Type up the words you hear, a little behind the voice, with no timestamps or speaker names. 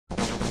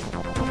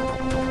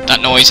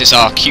that noise is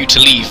our cue to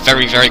leave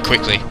very, very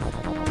quickly.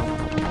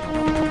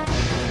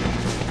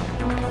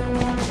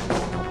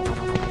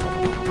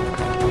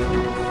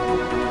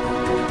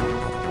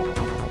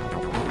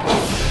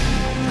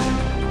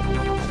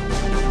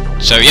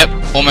 So, yep,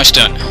 almost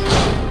done.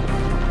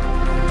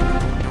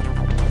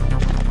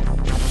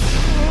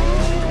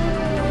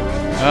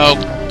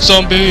 Help!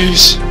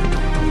 Zombies!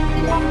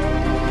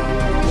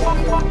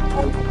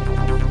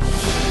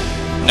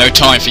 No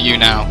time for you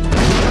now.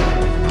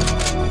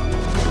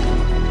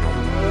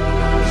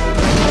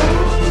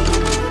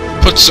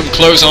 Put some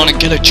clothes on and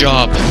get a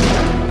job.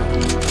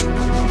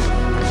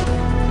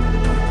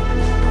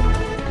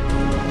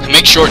 And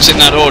make sure it's in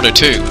that order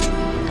too.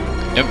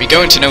 Don't be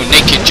going to no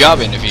naked job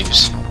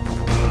interviews.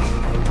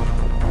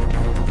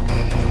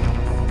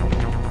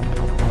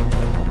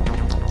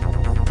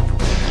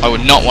 I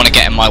would not want to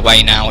get in my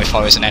way now if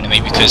I was an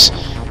enemy, because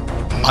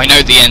I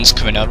know the end's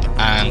coming up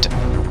and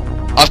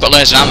I've got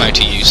loads of ammo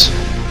to use,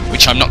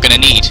 which I'm not going to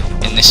need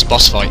in this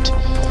boss fight.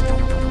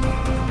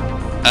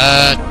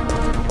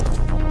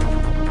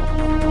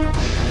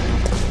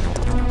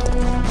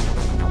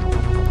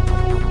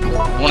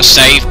 I want to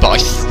save,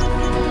 but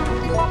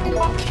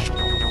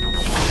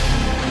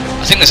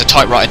I think there's a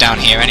typewriter down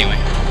here anyway.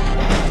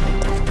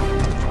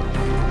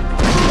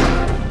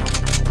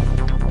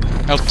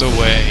 Out the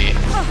way.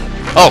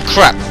 Oh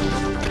crap!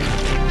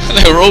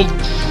 They were all...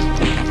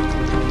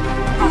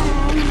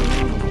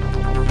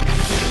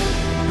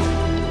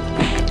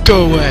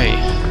 Go away!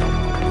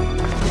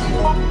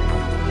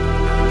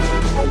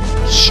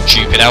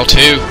 Stupid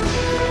L2!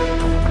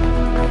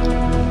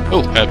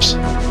 Oh, herbs.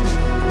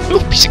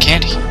 Oh, piece of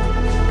candy.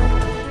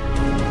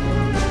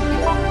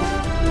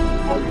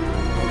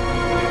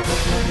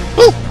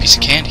 Oh, piece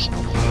of candy.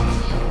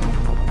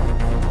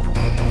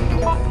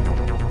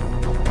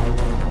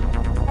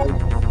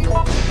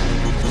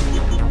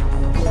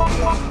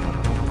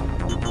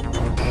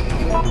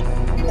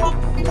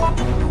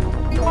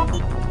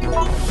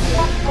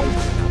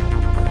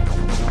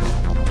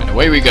 And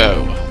away we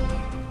go.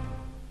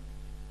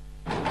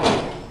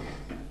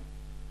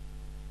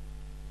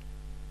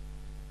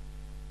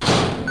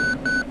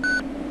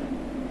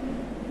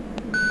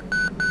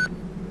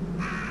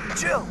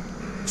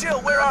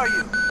 Jill, where are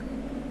you?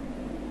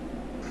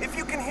 If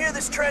you can hear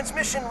this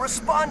transmission,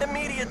 respond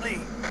immediately.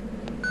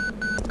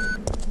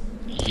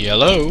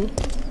 Yellow.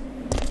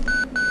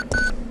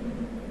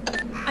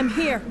 I'm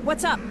here.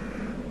 What's up?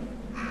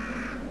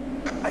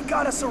 I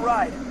got us a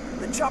ride.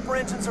 The chopper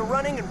engines are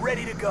running and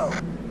ready to go.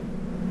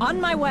 On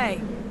my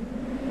way.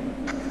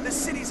 The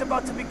city's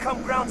about to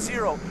become ground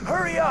zero.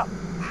 Hurry up!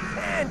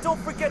 And don't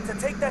forget to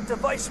take that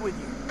device with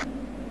you.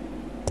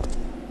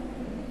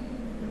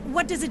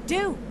 What does it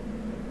do?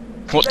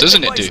 What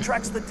doesn't it do? The device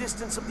tracks the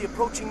distance of the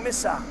approaching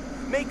missile.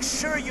 Make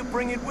sure you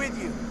bring it with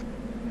you.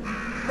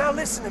 Now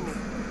listen to me.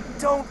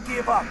 Don't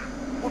give up.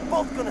 We're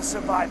both gonna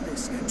survive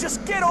this.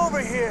 Just get over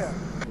here!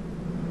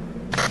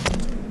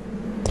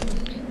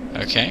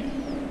 Okay.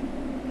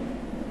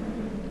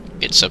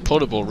 It's a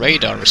portable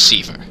radar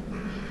receiver.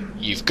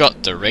 You've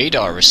got the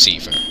radar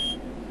receiver.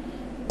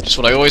 Just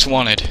what I always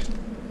wanted.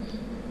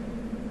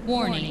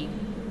 Warning.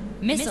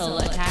 Missile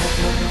attack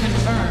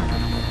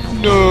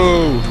confirmed.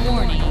 No!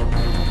 Warning.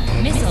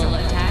 Missile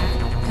attack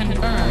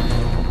confirmed.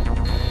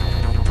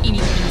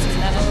 Emergency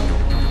level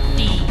D.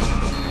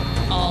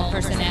 All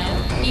personnel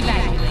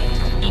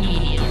evacuate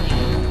immediately.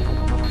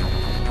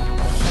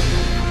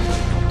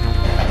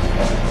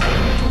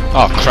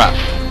 Oh crap.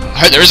 I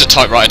hope there is a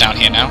typewriter down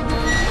here now.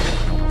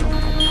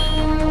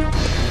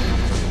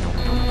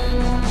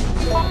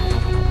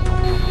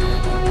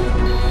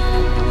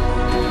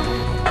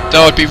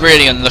 Though I'd be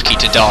really unlucky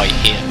to die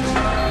here.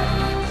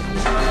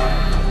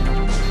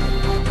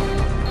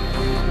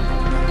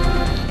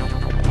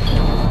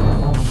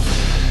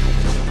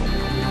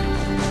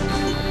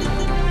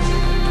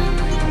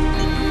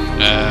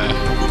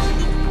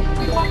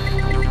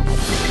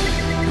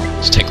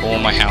 Let's take all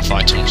my health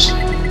items.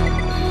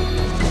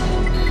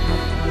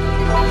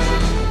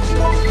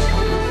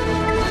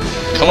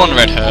 Come on,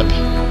 Red Herb.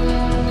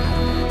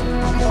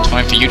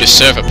 Time for you to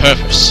serve a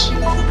purpose.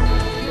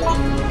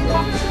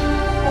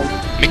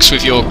 Mix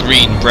with your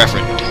green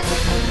brethren.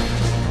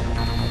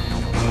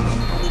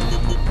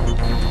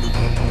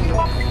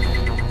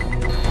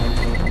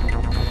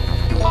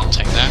 I'll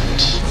take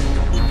that.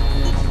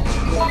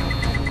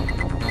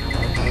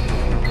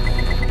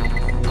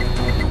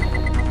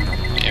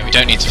 Yeah, we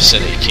don't need the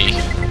facility key.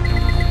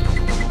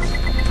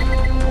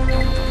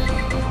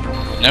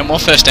 No more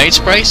first aid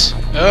sprays?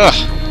 Ugh.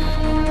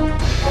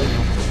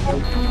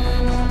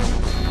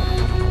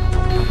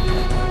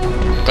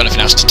 I've got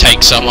nothing else to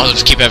take, so I might as well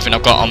just keep everything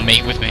I've got on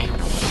me with me.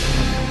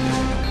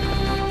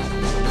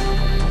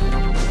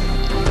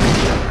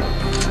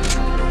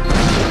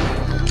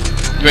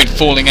 You ain't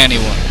fooling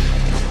anyone.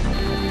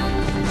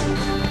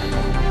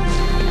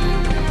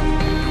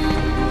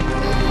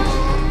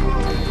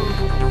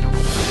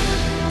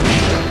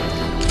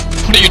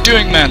 What are you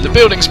doing, man? The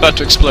building's about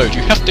to explode.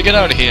 You have to get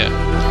out of here.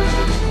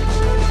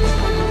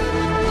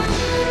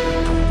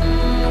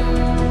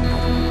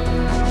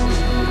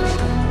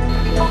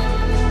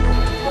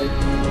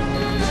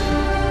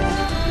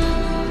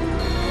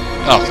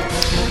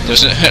 There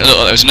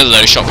was another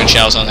load of shotgun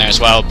shells on there as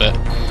well, but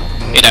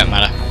it don't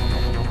matter.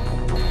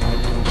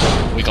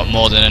 We got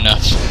more than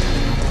enough.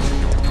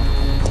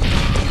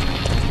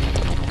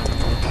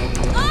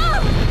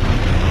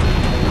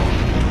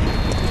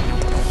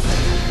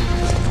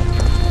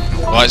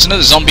 Right, there's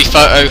another zombie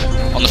photo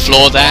on the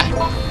floor there.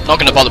 Not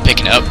going to bother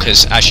picking it up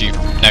because, as you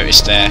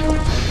noticed there,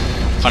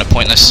 kind of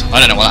pointless. I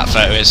don't know what that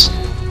photo is.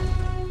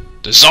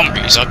 The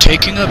zombies are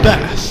taking a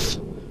bath.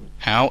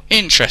 How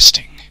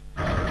interesting.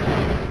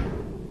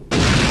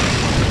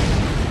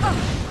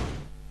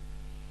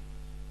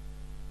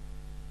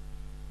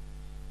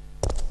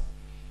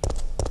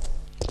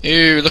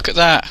 Ew, look at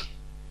that.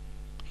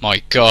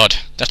 My god,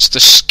 that's the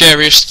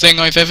scariest thing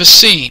I've ever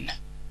seen.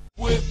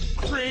 Whipped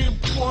cream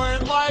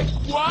pouring like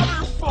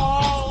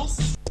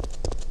waterfalls.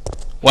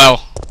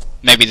 Well,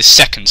 maybe the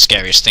second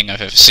scariest thing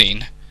I've ever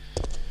seen.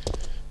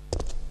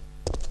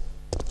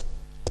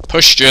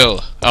 Push,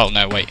 Jill. Oh,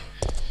 no, wait.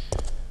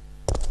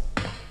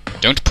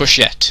 Don't push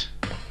yet.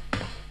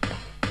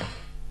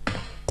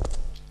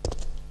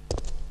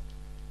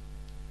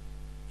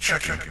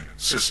 Checking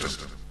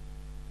system.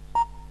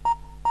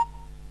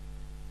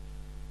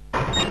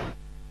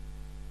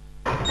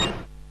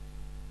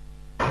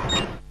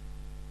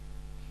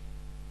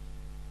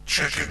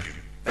 Checking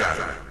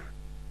data.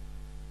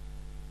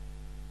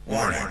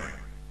 Warning.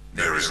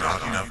 There is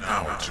not enough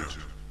power to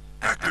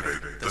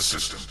activate the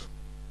system.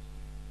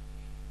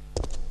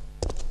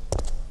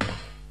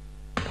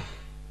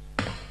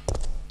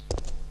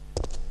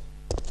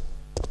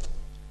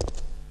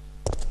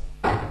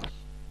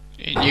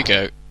 In you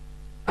go.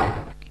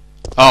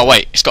 Oh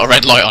wait, it's got a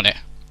red light on it.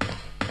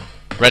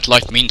 Red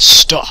light means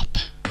stop.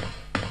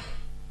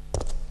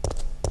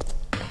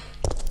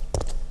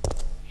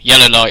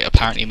 Yellow light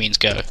apparently means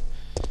go.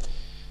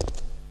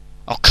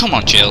 Oh come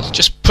on, Jill,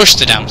 just push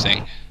the damn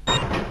thing.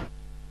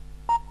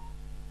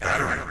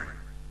 Battery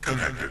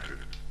connected.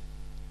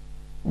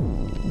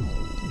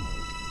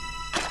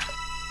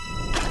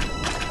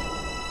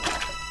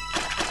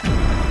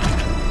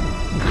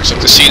 Looks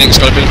like the ceiling's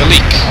got a bit of a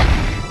leak.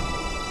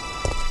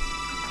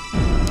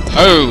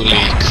 Holy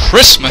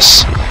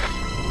Christmas!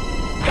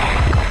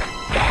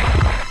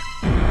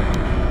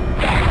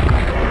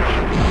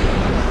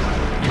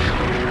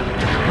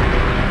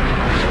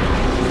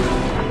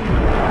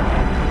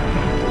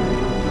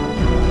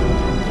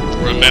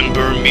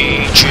 Remember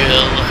me,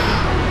 Jill?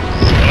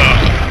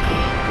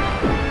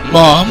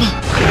 Mom?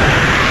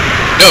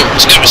 No,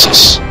 it's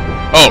Nemesis.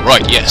 Oh,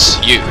 right, yes,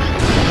 you.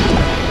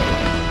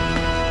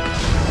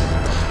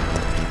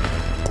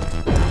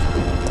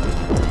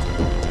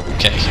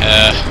 Okay,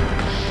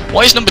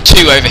 why is number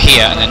 2 over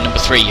here and then number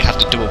 3 you have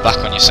to double back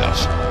on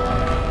yourself?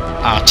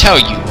 I'll tell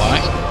you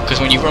why. Because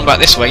when you run back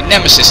this way,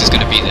 Nemesis is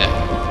going to be there.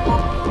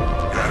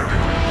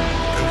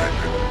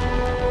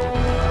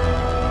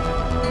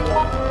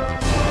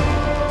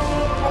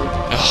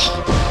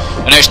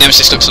 I noticed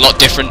Nemesis looks a lot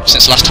different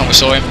since the last time we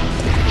saw him.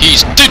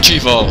 He's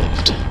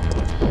digivolved!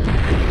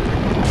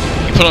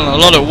 You put on a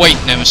lot of weight,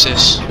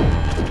 Nemesis.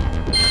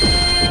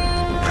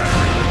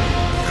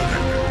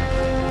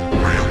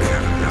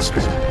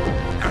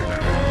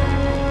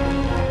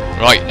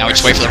 Right, now we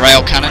just wait for the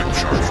rail cannon.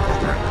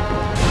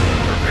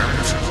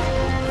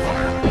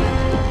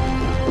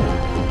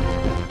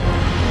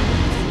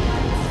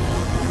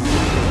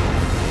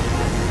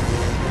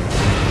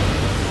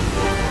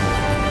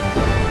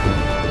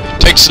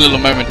 Takes a little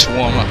moment to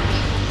warm up.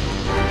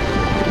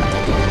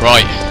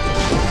 Right,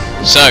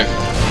 so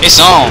it's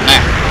on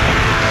now.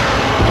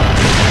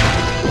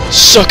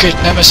 Suck it,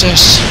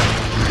 Nemesis.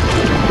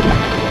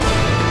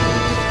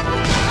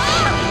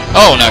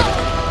 Oh no,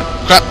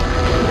 crap.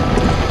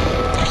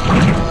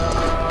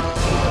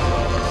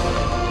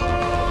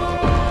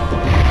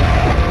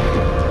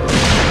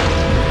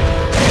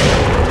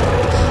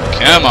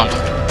 Come on,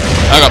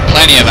 I've got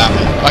plenty of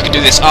ammo. I can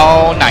do this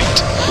all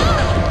night.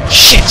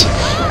 Shit!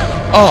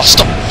 Oh,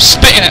 stop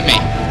spitting at me!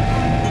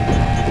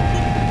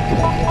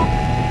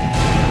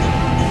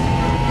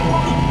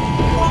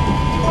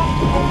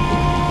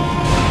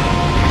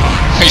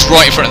 He's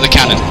right in front of the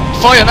cannon.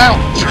 Fire now!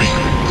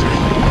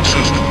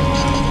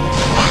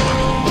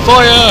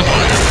 Fire!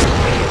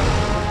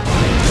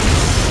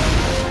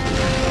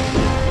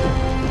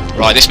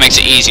 Right, this makes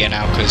it easier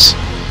now, because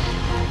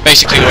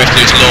basically all we have to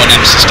do is lure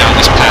Nemesis down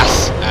this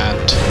path,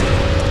 and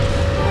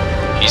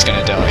he's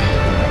gonna die.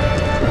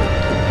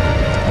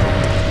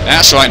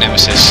 That's right,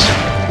 Nemesis.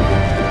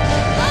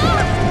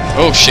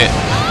 Oh shit.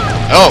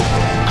 Oh,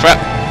 crap.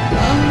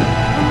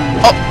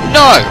 Oh,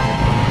 no!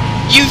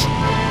 You've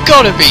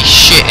gotta be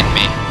shitting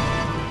me.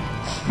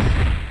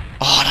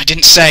 Oh, and I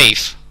didn't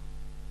save.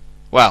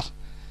 Well,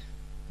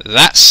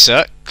 that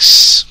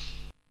sucks.